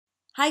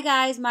Hi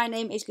guys, my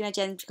name is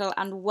Gemzicle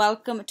and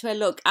welcome to a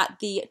look at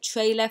the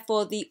trailer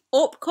for the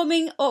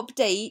upcoming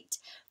update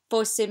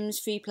for Sims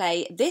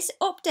Freeplay. This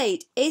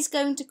update is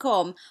going to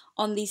come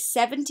on the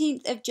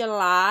 17th of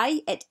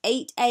July at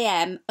 8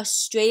 AM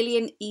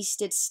Australian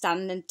Eastern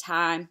Standard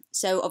Time.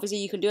 So obviously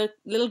you can do a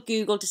little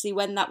Google to see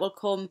when that will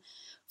come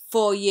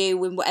for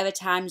you in whatever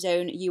time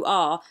zone you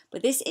are.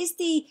 But this is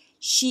the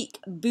Chic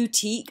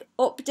Boutique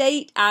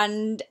update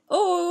and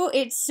oh,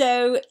 it's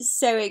so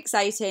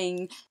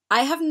exciting.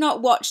 I have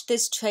not watched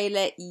this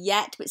trailer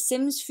yet, but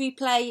Sims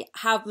Freeplay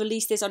have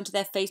released this onto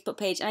their Facebook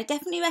page, and I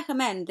definitely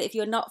recommend that if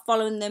you're not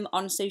following them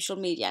on social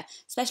media,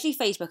 especially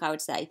Facebook, I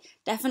would say,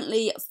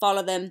 definitely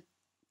follow them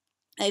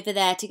over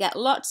there to get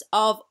lots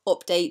of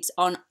updates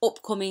on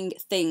upcoming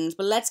things.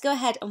 But let's go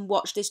ahead and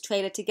watch this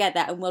trailer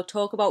together and we'll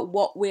talk about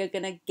what we're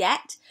going to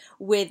get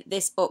with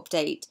this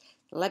update.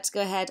 Let's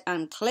go ahead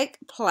and click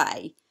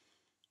play.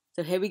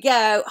 So here we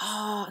go.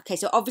 Oh, okay,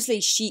 so obviously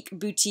Chic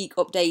Boutique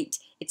update.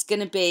 It's going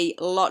to be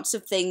lots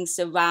of things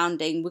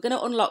surrounding. We're going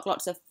to unlock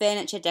lots of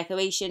furniture,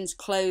 decorations,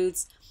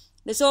 clothes.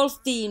 It's all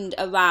themed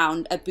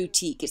around a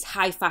boutique. It's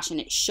high fashion,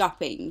 it's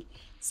shopping.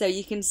 So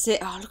you can see,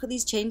 oh, look at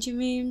these changing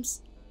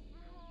rooms.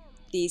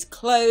 These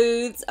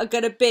clothes are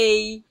going to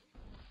be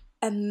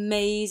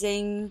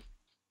amazing.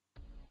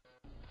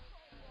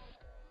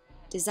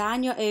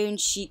 Design your own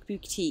chic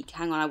boutique.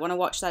 Hang on, I want to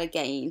watch that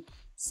again.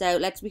 So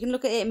we can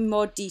look at it in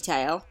more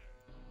detail.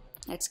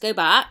 Let's go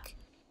back.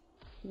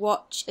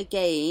 Watch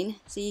again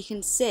so you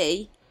can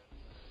see.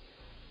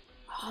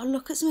 Oh,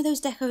 look at some of those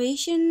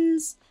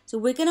decorations. So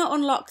we're going to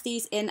unlock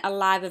these in a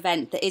live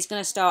event that is going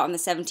to start on the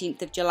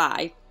 17th of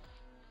July.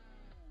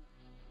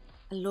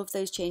 I love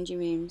those changing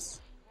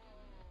rooms.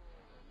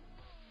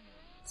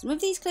 Some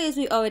of these clothes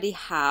we already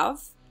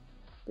have,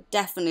 but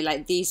definitely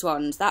like these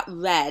ones. That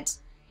red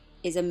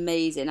is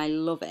amazing. I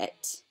love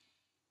it.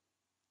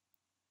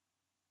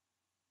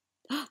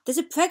 There's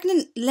a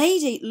pregnant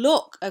lady.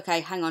 Look.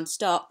 Okay, hang on,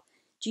 stop.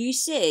 Do you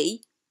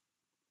see,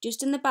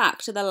 just in the back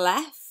to the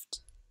left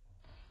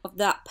of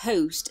that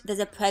post, there's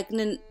a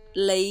pregnant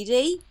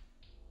lady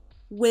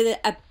with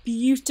a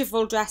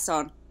beautiful dress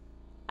on.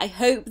 I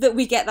hope that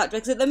we get that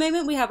dress. At the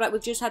moment we have, like,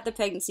 we've just had the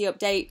pregnancy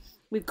update.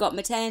 We've got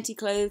maternity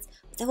clothes.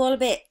 But they're all a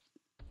bit,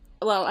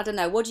 well, I don't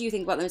know. What do you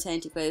think about the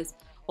maternity clothes?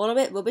 All a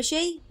bit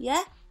rubbishy?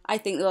 Yeah? I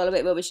think they're all a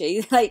bit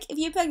rubbishy. Like, if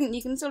you're pregnant,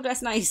 you can still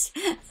dress nice.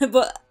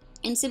 But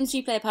in Sims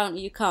Freeplay,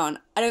 apparently you can't.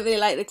 I don't really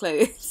like the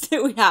clothes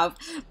that we have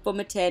for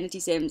maternity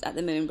Sims at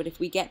the moment. But if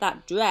we get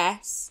that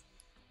dress,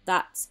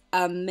 that's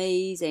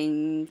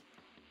amazing.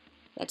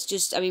 Let's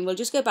just, I mean, we'll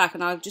just go back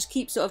and I'll just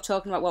keep sort of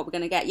talking about what we're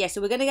going to get. Yeah,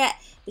 so we're going to get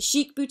the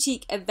Chic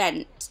Boutique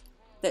event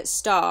that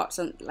starts,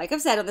 on, like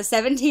I've said, on the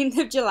 17th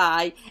of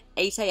July,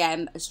 8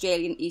 AM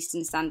Australian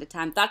Eastern Standard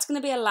Time. That's going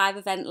to be a live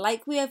event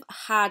like we have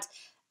had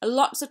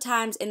lots of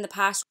times in the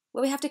past,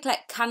 where we have to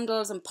collect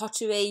candles and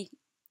pottery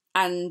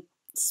and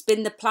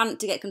spin the plant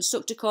to get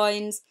constructor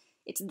coins.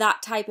 It's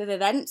that type of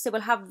event. So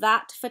we'll have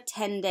that for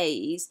 10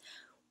 days.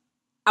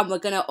 And we're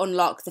going to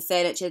unlock the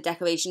furniture, the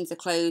decorations, the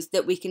clothes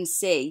that we can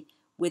see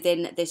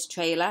within this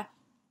trailer.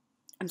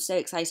 I'm so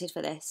excited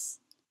for this.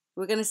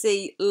 We're going to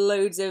see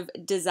loads of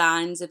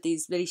designs of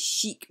these really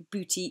chic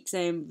boutiques.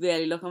 I'm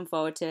really looking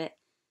forward to it.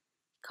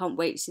 Can't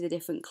wait to see the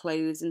different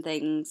clothes and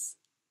things.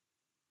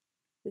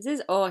 This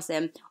is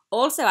awesome.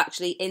 Also,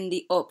 actually, in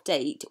the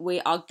update, we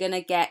are going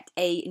to get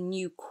a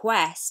new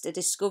quest, a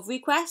discovery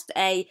quest,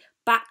 a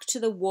back to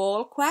the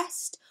wall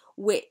quest,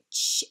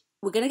 which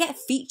we're going to get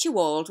feature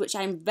walls, which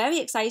I'm very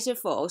excited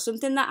for.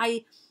 Something that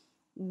I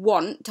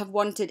have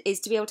wanted is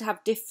to be able to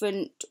have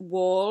different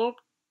wall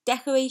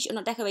decoration,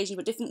 not decoration,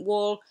 but different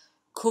wall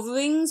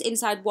coverings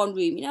inside one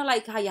room. You know,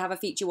 like how you have a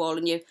feature wall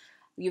and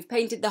you've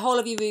painted the whole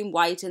of your room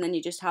white and then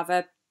you just have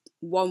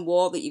one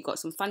wall that you've got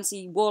some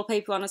fancy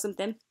wallpaper on or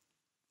something.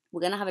 We're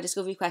going to have a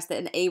discovery quest that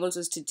enables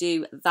us to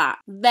do that.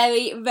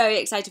 Very, very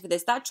excited for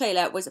this. That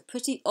trailer was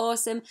pretty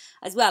awesome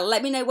as well.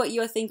 Let me know what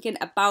you're thinking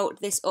about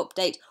this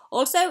update.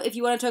 Also, if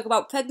you want to talk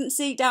about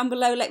pregnancy down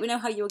below, let me know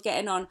how you're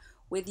getting on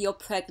with your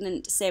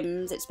pregnant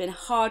Sims. It's been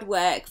hard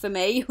work for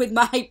me with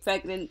my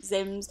pregnant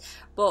Sims.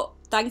 But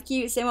thank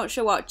you so much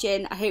for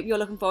watching. I hope you're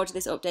looking forward to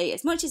this update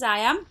as much as I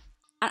am.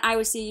 And I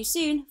will see you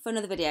soon for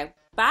another video.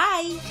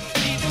 Bye!